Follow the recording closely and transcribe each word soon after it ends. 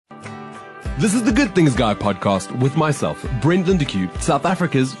This is the Good Things Guy podcast with myself, Brent Lindeque, South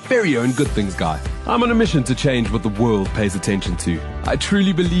Africa's very own Good Things Guy. I'm on a mission to change what the world pays attention to. I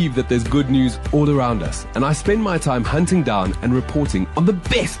truly believe that there's good news all around us, and I spend my time hunting down and reporting on the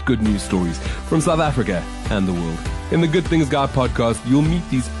best good news stories from South Africa and the world. In the Good Things Guy podcast, you'll meet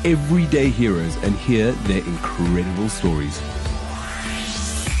these everyday heroes and hear their incredible stories.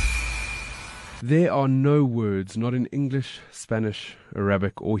 There are no words, not in English, Spanish,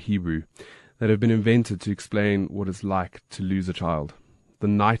 Arabic, or Hebrew, that have been invented to explain what it's like to lose a child. The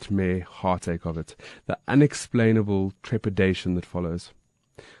nightmare heartache of it, the unexplainable trepidation that follows.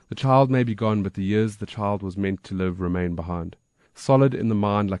 The child may be gone, but the years the child was meant to live remain behind. Solid in the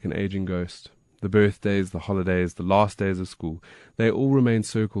mind like an aging ghost. The birthdays, the holidays, the last days of school, they all remain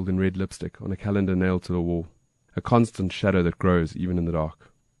circled in red lipstick on a calendar nailed to the wall. A constant shadow that grows even in the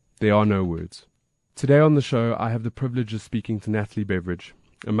dark. There are no words. Today on the show, I have the privilege of speaking to Natalie Beveridge,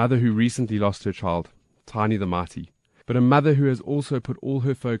 a mother who recently lost her child, Tiny the Mighty, but a mother who has also put all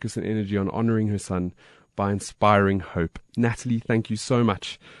her focus and energy on honouring her son by inspiring hope. Natalie, thank you so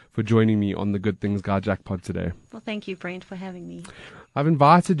much for joining me on the Good Things Guy Jackpot today. Well, thank you, Brent, for having me. I've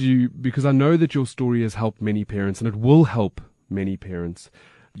invited you because I know that your story has helped many parents, and it will help many parents.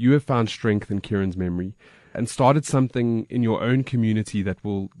 You have found strength in Kieran's memory and started something in your own community that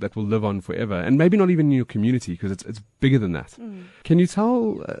will live on forever, and maybe not even in your community because it's bigger than that. Can you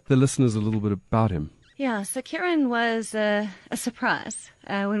tell the listeners a little bit about him? Yeah, so Kieran was a surprise.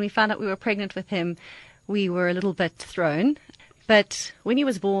 When we found out we were pregnant with him, we were a little bit thrown. But when he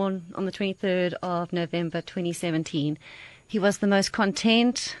was born on the 23rd of November 2017, he was the most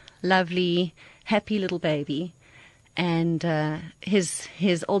content, lovely, happy little baby. And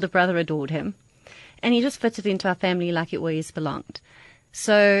his older brother adored him. And he just fitted into our family like he always belonged.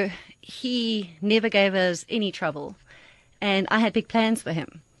 So he never gave us any trouble. And I had big plans for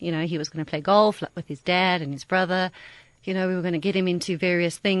him. You know, he was going to play golf with his dad and his brother. You know, we were going to get him into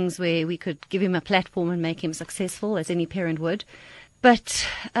various things where we could give him a platform and make him successful, as any parent would. But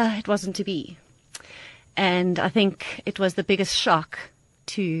it wasn't to be. And I think it was the biggest shock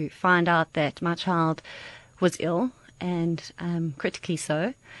to find out that my child was ill, and critically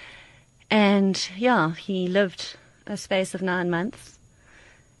so. And yeah, he lived a space of 9 months,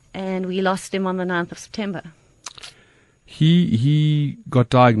 and we lost him on the 9th of September. He got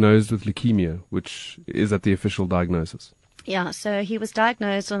diagnosed with leukemia, which is at the official diagnosis. Yeah, so he was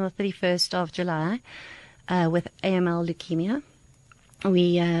diagnosed on the 31st of July with AML leukemia.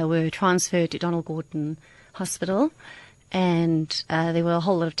 We were transferred to Donald Gordon Hospital, and there were a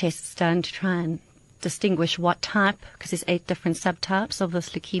whole lot of tests done to try and distinguish what type, because there's 8 different subtypes of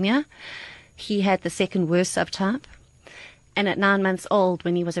this leukemia. He had the second worst subtype, and at 9 months old,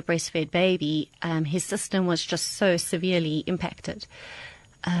 when he was a breastfed baby, his system was just so severely impacted.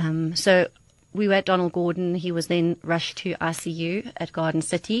 So we were at Donald Gordon. He was then rushed to ICU at Garden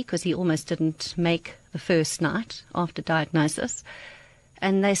City because he almost didn't make the first night after diagnosis,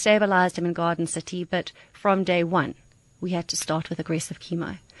 and they stabilized him in Garden City. But from day one, we had to start with aggressive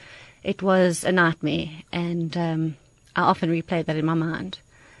chemo. It was a nightmare, and I often replay that in my mind.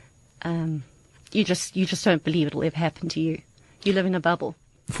 You just don't believe it'll ever happen to you. You live in a bubble.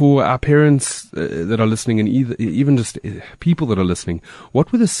 For our parents that are listening, and even just people that are listening,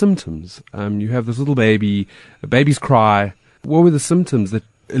 what were the symptoms? You have this little baby, a baby's cry. What were the symptoms that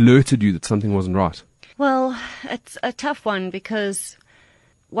alerted you that something wasn't right? Well, it's a tough one because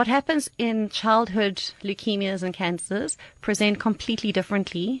what happens in childhood leukemias and cancers present completely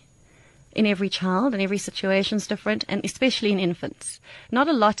differently in every child, and every situation is different, and especially in infants. Not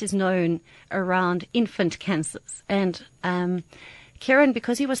a lot is known around infant cancers. And Kieran,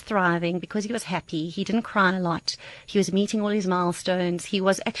 because he was thriving, because he was happy, he didn't cry a lot, he was meeting all his milestones, he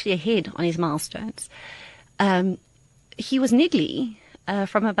was actually ahead on his milestones. He was niggly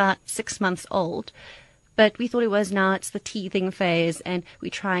from about 6 months old, but we thought it's the teething phase, and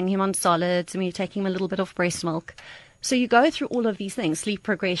we're trying him on solids, and we're taking him a little bit of breast milk. So you go through all of these things, sleep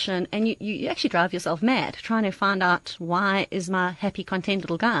progression, and you actually drive yourself mad trying to find out, why is my happy, content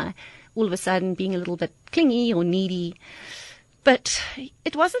little guy all of a sudden being a little bit clingy or needy? But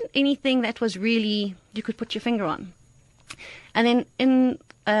it wasn't anything that was really you could put your finger on. And then in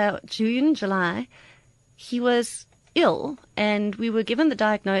July, he was ill, and we were given the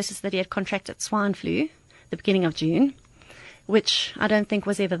diagnosis that he had contracted swine flu the beginning of June, which I don't think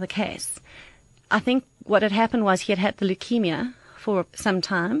was ever the case. I think what had happened was he had had the leukemia for some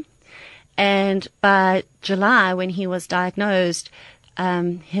time, and by July, when he was diagnosed,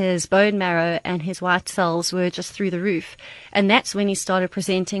 his bone marrow and his white cells were just through the roof, and that's when he started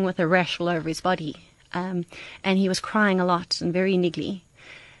presenting with a rash all over his body, and he was crying a lot and very niggly.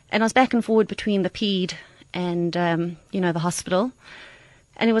 And I was back and forward between the ped and, the hospital.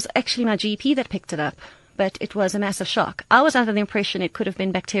 And it was actually my GP that picked it up, but it was a massive shock. I was under the impression it could have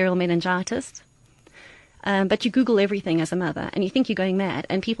been bacterial meningitis. But you Google everything as a mother, and you think you're going mad.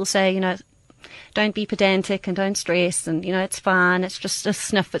 And people say, don't be pedantic and don't stress, and, it's fine, it's just a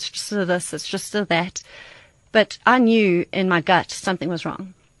sniff, it's just a this, it's just a that. But I knew in my gut something was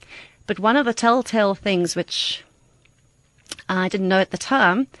wrong. But one of the telltale things which I didn't know at the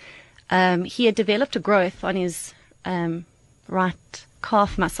time, he had developed a growth on his right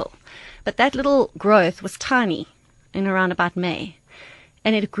calf muscle. But that little growth was tiny in around about May.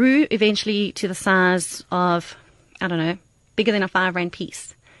 And it grew eventually to the size of, bigger than a 5 rand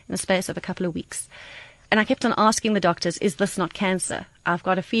piece in the space of a couple of weeks. And I kept on asking the doctors, is this not cancer? I've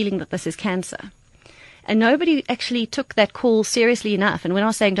got a feeling that this is cancer. And nobody actually took that call seriously enough. And when I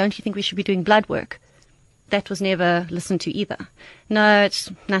was saying, don't you think we should be doing blood work? That was never listened to either. No,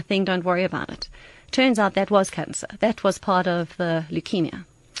 it's nothing, don't worry about it. Turns out that was cancer. That was part of the leukemia.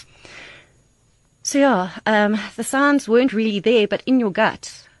 So the signs weren't really there, but in your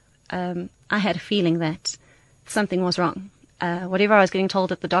gut, I had a feeling that something was wrong. Whatever I was getting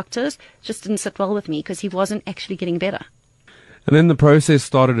told at the doctors just didn't sit well with me because he wasn't actually getting better. And then the process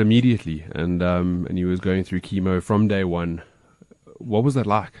started immediately, and he was going through chemo from day one. What was that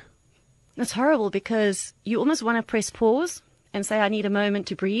like? It's horrible because you almost want to press pause and say, I need a moment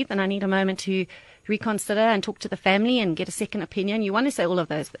to breathe and I need a moment to reconsider and talk to the family and get a second opinion. You want to say all of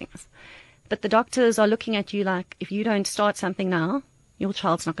those things. But the doctors are looking at you like, if you don't start something now, your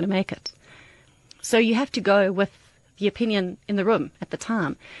child's not going to make it. So you have to go with the opinion in the room at the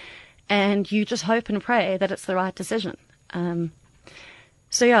time. And you just hope and pray that it's the right decision. It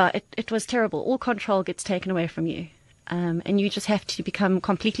was terrible. All control gets taken away from you. And you just have to become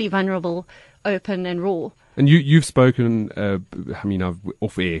completely vulnerable, open and raw. And you've spoken,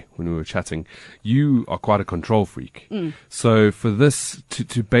 off air when we were chatting, you are quite a control freak. So for this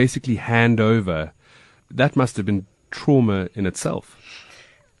to basically hand over, that must have been trauma in itself.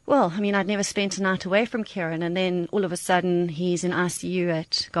 Well, I'd never spent a night away from Kieran, and then all of a sudden he's in ICU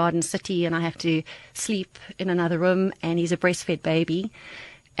at Garden City and I have to sleep in another room, and he's a breastfed baby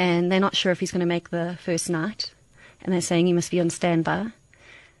and they're not sure if he's going to make the first night, and they're saying he must be on standby.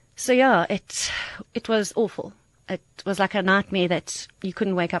 So it was awful. It was like a nightmare that you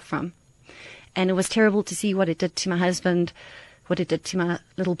couldn't wake up from. And it was terrible to see what it did to my husband, what it did to my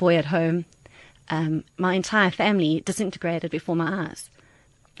little boy at home. My entire family disintegrated before my eyes.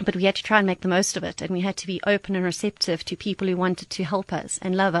 But we had to try and make the most of it, and we had to be open and receptive to people who wanted to help us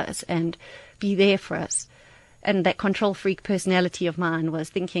and love us and be there for us. And that control freak personality of mine was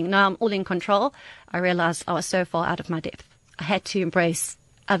thinking, no, I'm all in control. I realized I was so far out of my depth. I had to embrace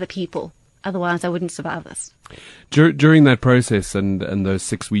other people. Otherwise, I wouldn't survive this. During that process and those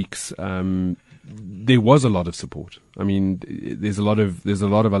 6 weeks, there was a lot of support. There's a lot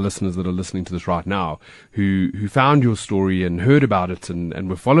of our listeners that are listening to this right now who found your story and heard about it and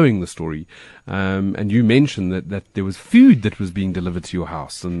were following the story. And you mentioned that there was food that was being delivered to your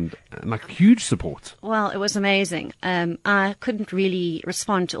house and like huge support. Well, it was amazing. I couldn't really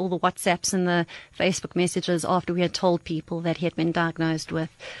respond to all the WhatsApps and the Facebook messages after we had told people that he had been diagnosed with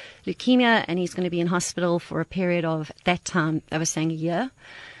leukemia and he's going to be in hospital for a period of, at that time, they were saying a year.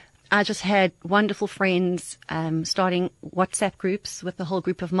 I just had wonderful friends starting WhatsApp groups with the whole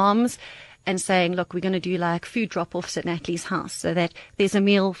group of moms and saying, look, we're going to do like food drop-offs at Natalie's house so that there's a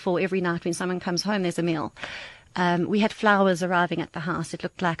meal for every night when someone comes home, there's a meal. We had flowers arriving at the house. It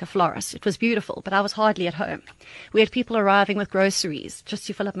looked like a florist. It was beautiful, but I was hardly at home. We had people arriving with groceries just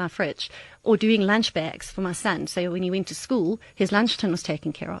to fill up my fridge or doing lunch bags for my son. So when he went to school, his lunch tin was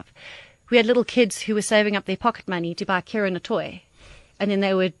taken care of. We had little kids who were saving up their pocket money to buy Kieran a toy. And then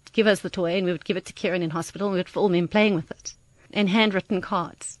they would give us the toy and we would give it to Kieran in hospital and we would film him playing with it. And handwritten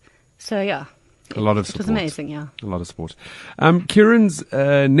cards. So, yeah. A lot of support. It was amazing, yeah. A lot of support. Kieran's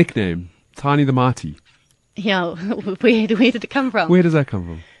nickname, Tiny the Mighty. Yeah, where did it come from? Where does that come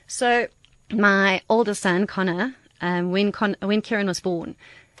from? So, my older son, Connor, when Kieran was born,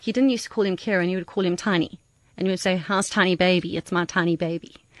 he didn't used to call him Kieran, he would call him Tiny. And he would say, how's Tiny Baby? It's my tiny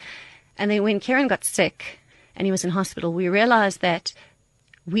baby. And then when Kieran got sick and he was in hospital, we realized that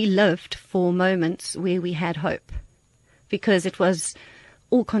we lived for moments where we had hope because it was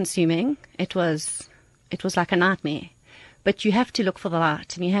all-consuming. It was like a nightmare. But you have to look for the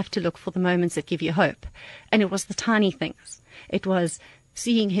light and you have to look for the moments that give you hope. And it was the tiny things. It was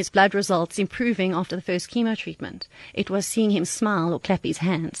seeing his blood results improving after the first chemo treatment. It was seeing him smile or clap his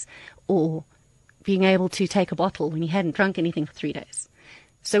hands or being able to take a bottle when he hadn't drunk anything for 3 days.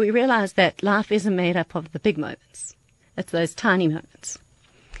 So we realized that life isn't made up of the big moments. It's those tiny moments.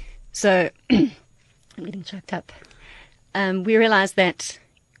 So I'm getting choked up. We realized that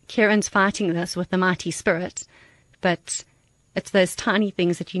Kieran's fighting this with the mighty spirit, but it's those tiny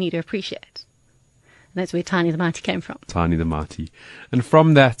things that you need to appreciate. And that's where Tiny the Mighty came from. Tiny the Mighty. And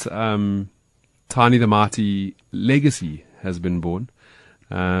from that, Tiny the Mighty legacy has been born.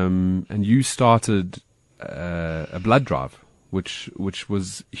 And you started a blood drive, which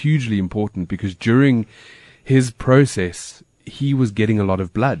was hugely important because during his process, he was getting a lot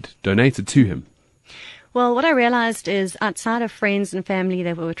of blood donated to him. Well, what I realized is outside of friends and family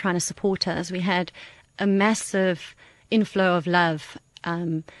that were trying to support us, we had a massive inflow of love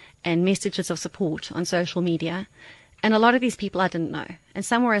and messages of support on social media. And a lot of these people I didn't know. And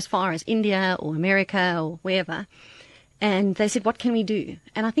some were as far as India or America or wherever. And they said, what can we do?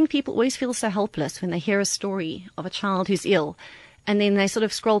 And I think people always feel so helpless when they hear a story of a child who's ill. And then they sort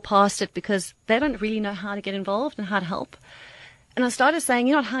of scroll past it because they don't really know how to get involved and how to help. And I started saying,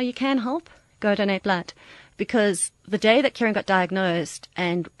 you know how you can help? Go donate blood. Because the day that Kieran got diagnosed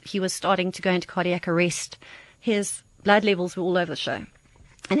and he was starting to go into cardiac arrest, his blood levels were all over the show.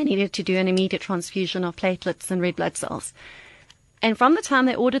 And they needed to do an immediate transfusion of platelets and red blood cells. And from the time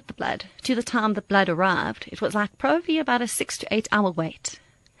they ordered the blood to the time the blood arrived, it was like probably about a 6 to 8 hour wait.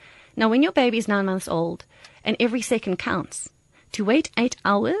 Now, when your baby is 9 months old and every second counts, to wait 8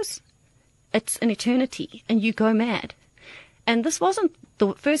 hours, it's an eternity and you go mad. And this wasn't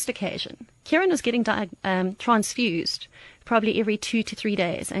the first occasion. Kieran was getting transfused probably every 2 to 3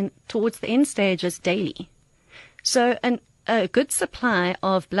 days and towards the end stages daily. So a good supply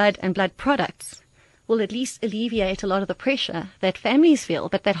of blood and blood products will at least alleviate a lot of the pressure that families feel,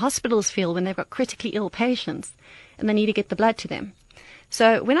 but that hospitals feel when they've got critically ill patients and they need to get the blood to them.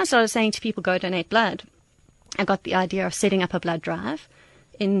 So when I started saying to people, go donate blood, I got the idea of setting up a blood drive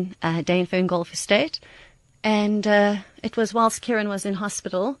in Dane Ferngolf Estate. And it was whilst Kieran was in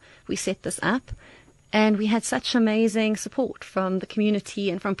hospital, we set this up. And we had such amazing support from the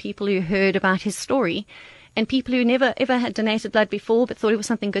community and from people who heard about his story. And people who never, ever had donated blood before but thought it was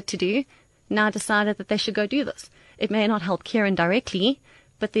something good to do, now decided that they should go do this. It may not help Kieran directly,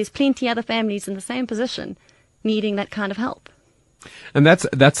 but there's plenty other families in the same position needing that kind of help. And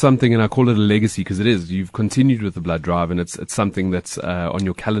that's something, and I call it a legacy because it is. You've continued with the blood drive, and it's something that's on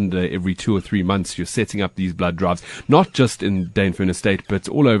your calendar every 2 or 3 months. You're setting up these blood drives, not just in Dainfern Estate, but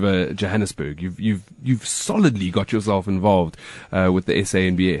all over Johannesburg. You've solidly got yourself involved with the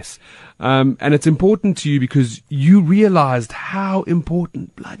SANBS, and it's important to you because you realized how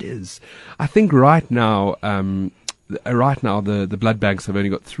important blood is. I think right now the blood banks have only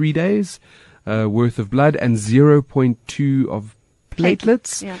got 3 days worth of blood and 0.2 of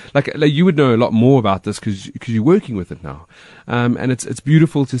platelets. Yeah. Like you would know a lot more about this because you're working with it now, and it's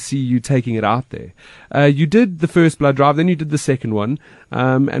beautiful to see you taking it out there. You did the first blood drive, then you did the second one,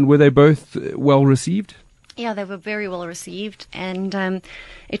 and were they both well received? Yeah, they were very well received, and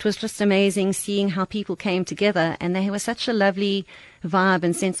it was just amazing seeing how people came together, and there was such a lovely vibe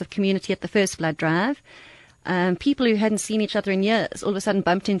and sense of community at the first blood drive. People who hadn't seen each other in years all of a sudden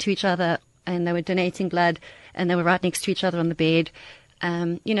bumped into each other, and they were donating blood, and they were right next to each other on the bed.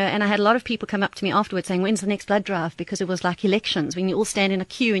 And I had a lot of people come up to me afterwards saying, when's the next blood drive? Because it was like elections when you all stand in a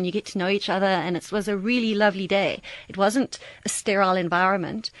queue and you get to know each other, and it was a really lovely day. It wasn't a sterile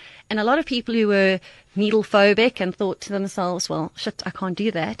environment. And a lot of people who were needle phobic and thought to themselves, well, shit, I can't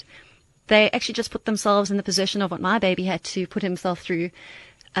do that. They actually just put themselves in the position of what my baby had to put himself through,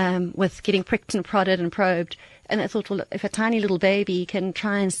 with getting pricked and prodded and probed. And I thought, well, if a tiny little baby can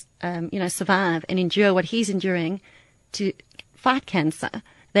try and, survive and endure what he's enduring to fight cancer,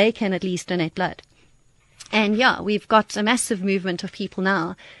 they can at least donate blood. And yeah, we've got a massive movement of people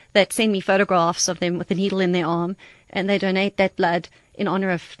now that send me photographs of them with a needle in their arm, and they donate that blood in honor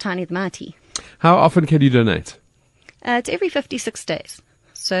of Tiny the Mighty. How often can you donate? It's every 56 days.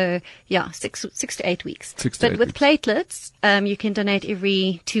 So, yeah, 6 to 8 weeks. 6 to 8 But with weeks. platelets, you can donate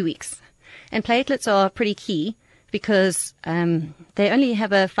every 2 weeks. And platelets are pretty key because they only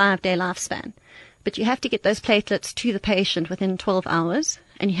have a 5-day lifespan. But you have to get those platelets to the patient within 12 hours,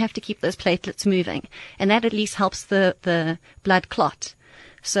 and you have to keep those platelets moving. And that at least helps the blood clot.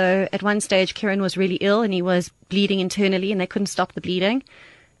 So at one stage, Kieran was really ill, and he was bleeding internally, and they couldn't stop the bleeding.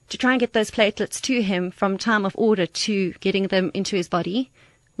 To try and get those platelets to him from time of order to getting them into his body,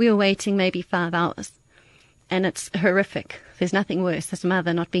 we were waiting maybe 5 hours. And it's horrific. There's nothing worse as a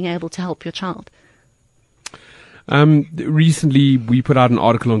mother not being able to help your child. Recently, we put out an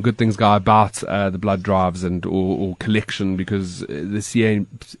article on Good Things Guy about the blood drives and or collection because the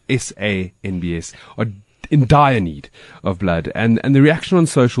SANBS are in dire need of blood. And the reaction on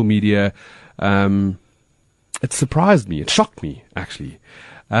social media, it surprised me. It shocked me, actually.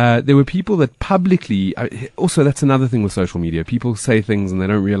 there were people that publicly, also that's another thing with social media. People say things and they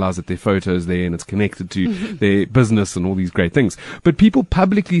don't realize that their photo's there and it's connected to their business and all these great things. But people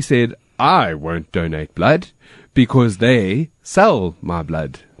publicly said, I won't donate blood because they sell my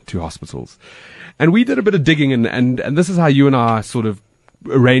blood to hospitals. And we did a bit of digging and this is how you and I sort of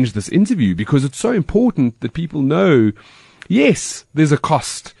arranged this interview, because it's so important that people know, yes, there's a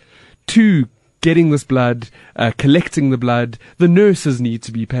cost to getting this blood, collecting the blood. The nurses need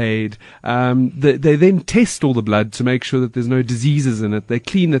to be paid. They then test all the blood to make sure that there's no diseases in it. They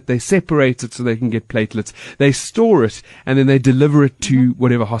clean it, they separate it so they can get platelets. They store it, and then they deliver it to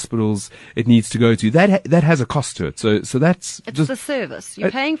whatever hospitals it needs to go to. That has a cost to it. So that's it's the service.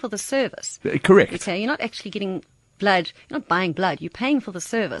 You're paying for the service. Correct. Okay, you're not actually getting blood. You're not buying blood. You're paying for the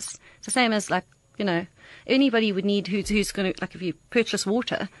service. It's the same as, like, anybody would need who's going to, like, if you purchase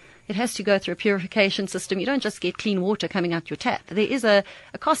water, it has to go through a purification system. You don't just get clean water coming out your tap. There is a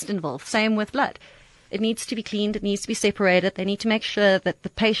cost involved. Same with blood. It needs to be cleaned. It needs to be separated. They need to make sure that the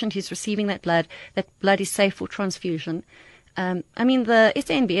patient who's receiving that blood is safe for transfusion. The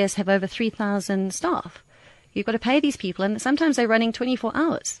SANBS have over 3,000 staff. You've got to pay these people, and sometimes they're running 24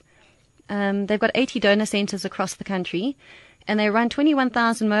 hours. They've got 80 donor centers across the country, and they run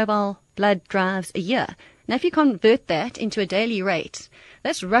 21,000 mobile blood drives a year. Now, if you convert that into a daily rate,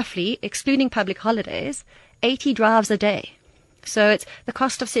 that's roughly, excluding public holidays, 80 drives a day. So it's the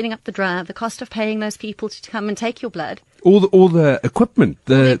cost of setting up the drive, the cost of paying those people to come and take your blood. All the equipment,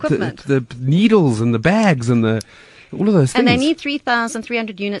 the needles and the bags and all of those things. And they need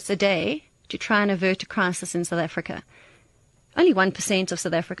 3,300 units a day to try and avert a crisis in South Africa. Only 1% of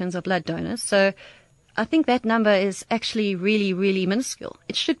South Africans are blood donors, so I think that number is actually really, really minuscule.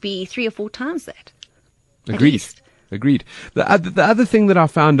 It should be 3 or 4 times that. Agreed. The other thing that I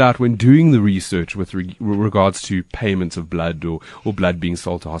found out when doing the research with regards to payments of blood or blood being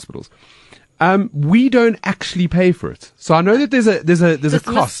sold to hospitals, we don't actually pay for it. So I know that there's a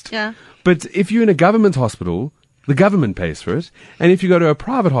cost. Yeah. But if you're in a government hospital, the government pays for it. And if you go to a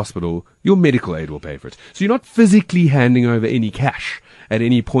private hospital, your medical aid will pay for it. So you're not physically handing over any cash at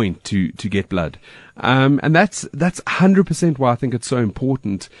any point to get blood. And that's 100% why I think it's so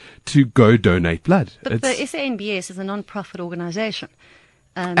important to go donate blood. But the SANBS is a non-profit organization.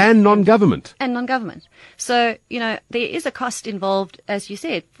 And non-government. And non-government. So, there is a cost involved, as you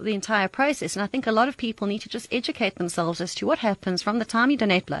said, for the entire process. And I think a lot of people need to just educate themselves as to what happens from the time you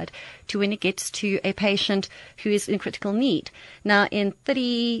donate blood to when it gets to a patient who is in critical need. Now, in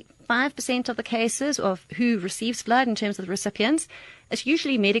 35% of the cases of who receives blood in terms of the recipients, it's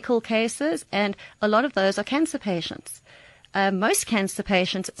usually medical cases, and a lot of those are cancer patients. Most cancer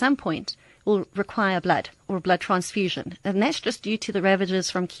patients at some point will require blood or blood transfusion, and that's just due to the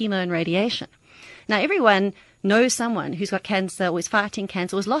ravages from chemo and radiation. Now, everyone knows someone who's got cancer or is fighting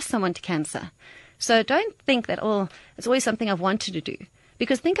cancer or has lost someone to cancer. So don't think that, it's always something I've wanted to do.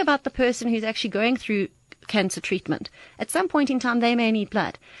 Because think about the person who's actually going through cancer treatment. At some point in time, they may need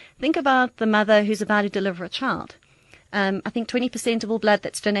blood. Think about the mother who's about to deliver a child. I think 20% of all blood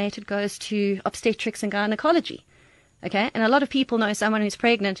that's donated goes to obstetrics and gynecology. Okay, and a lot of people know someone who's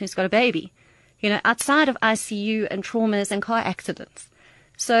pregnant who's got a baby, outside of ICU and traumas and car accidents.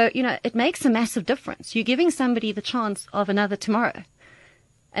 So, it makes a massive difference. You're giving somebody the chance of another tomorrow.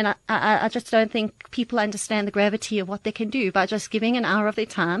 And I just don't think people understand the gravity of what they can do by just giving an hour of their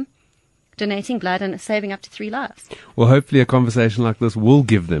time, donating blood and saving up to 3 lives. Well, hopefully a conversation like this will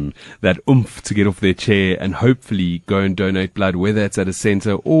give them that oomph to get off their chair and hopefully go and donate blood, whether it's at a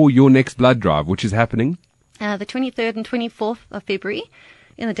center or your next blood drive, which is happening the 23rd and 24th of February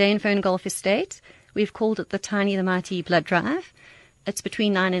in the Dainfern Golf Estate. We've called it the Tiny the Mighty Blood Drive. It's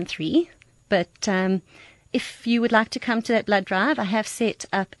between 9 and 3. But if you would like to come to that blood drive, I have set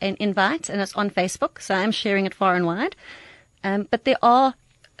up an invite, and it's on Facebook, so I'm sharing it far and wide. But there are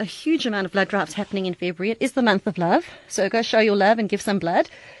a huge amount of blood drives happening in February. It is the month of love, so go show your love and give some blood.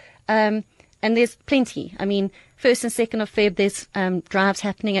 And there's plenty. 1st and 2nd of Feb, there's drives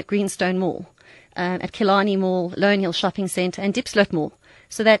happening at Greenstone Mall, at Killarney Mall, Lone Hill Shopping Centre, and Diepsloot Mall.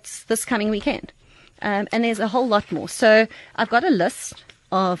 So that's this coming weekend. And there's a whole lot more. So I've got a list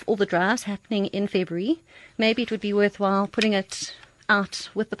of all the drives happening in February. Maybe it would be worthwhile putting it out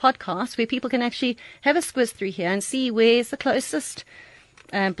with the podcast where people can actually have a squiz through here and see where's the closest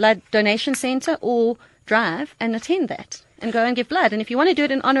blood donation centre or drive and attend that and go and give blood. And if you want to do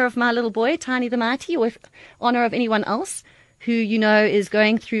it in honour of my little boy, Tiny the Mighty, or in honour of anyone else who is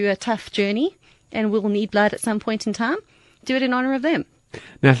going through a tough journey and will need blood at some point in time, do it in honour of them.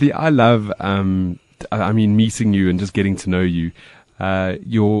 Natalie, I love, meeting you and just getting to know you.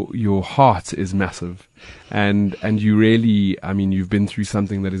 your heart is massive, and you really, I mean, you've been through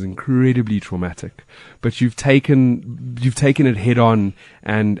something that is incredibly traumatic, but you've taken it head on,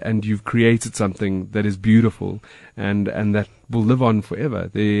 and you've created something that is beautiful, and that will live on forever.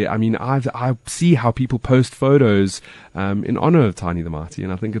 I see how people post photos in honor of Tiny the Mighty,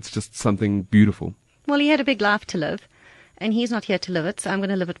 and I think it's just something beautiful. Well, he had a big life to live, and he's not here to live it, so I'm going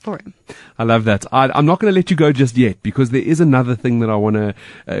to live it for him. I love that. I'm not going to let you go just yet, because there is another thing that I want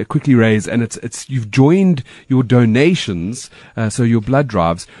to quickly raise, and it's you've joined your donations, so your blood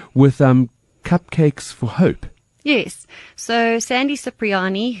drives, with Cupcakes for Hope. Yes. So Sandy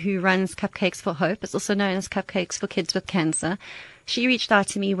Cipriani, who runs Cupcakes for Hope, it's also known as Cupcakes for Kids with Cancer, she reached out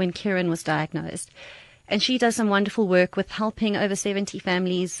to me when Kieran was diagnosed, and she does some wonderful work with helping over 70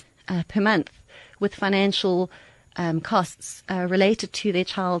 families per month with financial costs related to their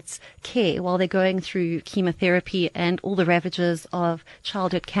child's care while they're going through chemotherapy and all the ravages of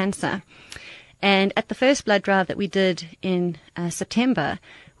childhood cancer. And at the first blood drive that we did in September,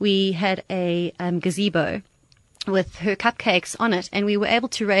 we had a gazebo with her cupcakes on it, and we were able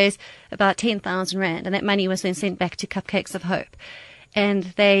to raise about 10,000 Rand, and that money was then sent back to Cupcakes of Hope. And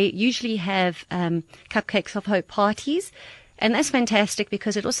they usually have Cupcakes of Hope parties, and that's fantastic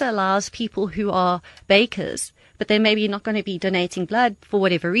because it also allows people who are bakers, but they're maybe not going to be donating blood for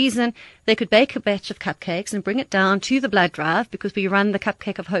whatever reason, they could bake a batch of cupcakes and bring it down to the blood drive, because we run the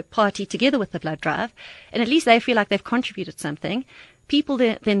Cupcake of Hope party together with the blood drive, and at least they feel like they've contributed something. People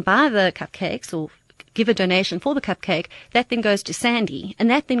then buy the cupcakes or give a donation for the cupcake. That then goes to Sandy, and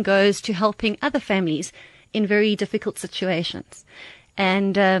that then goes to helping other families in very difficult situations.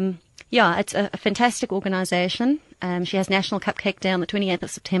 And it's a fantastic organization. She has National Cupcake Day on the 28th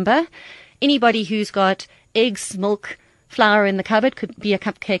of September. Anybody who's got eggs, milk, flour in the cupboard could be a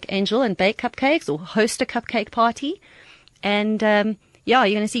cupcake angel and bake cupcakes or host a cupcake party. And you're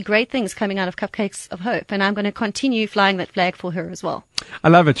going to see great things coming out of Cupcakes of Hope, and I'm going to continue flying that flag for her as well. I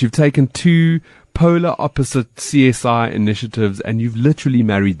love it. You've taken two polar opposite CSI initiatives and you've literally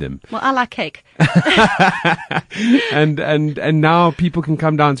married them. Well, I like cake. and now people can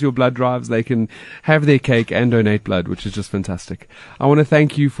come down to your blood drives. They can have their cake and donate blood, which is just fantastic. I want to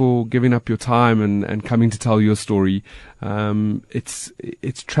thank you for giving up your time and coming to tell your story. It's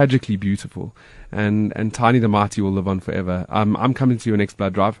tragically beautiful. And Tiny the Mighty will live on forever. I'm coming to your next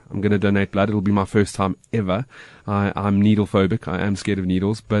blood drive. I'm going to donate blood. It'll be my first time ever. I'm needle phobic. I am scared of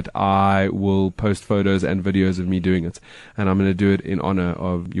needles, but I will post photos and videos of me doing it. And I'm going to do it in honor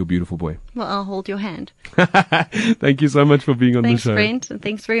of your beautiful boy. Well, I'll hold your hand. Thank you so much for being on the show. Thanks, Brent, and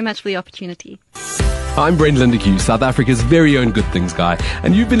thanks very much for the opportunity. I'm Brent Lindeque, South Africa's very own Good Things Guy,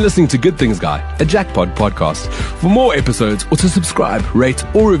 and you've been listening to Good Things Guy, a Jackpot podcast. For more episodes or to subscribe, rate,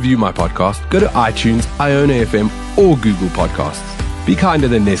 or review my podcast, go to iTunes, Iona FM, or Google Podcasts. Be kinder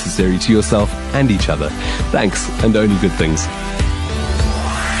than necessary to yourself and each other. Thanks, and only good things.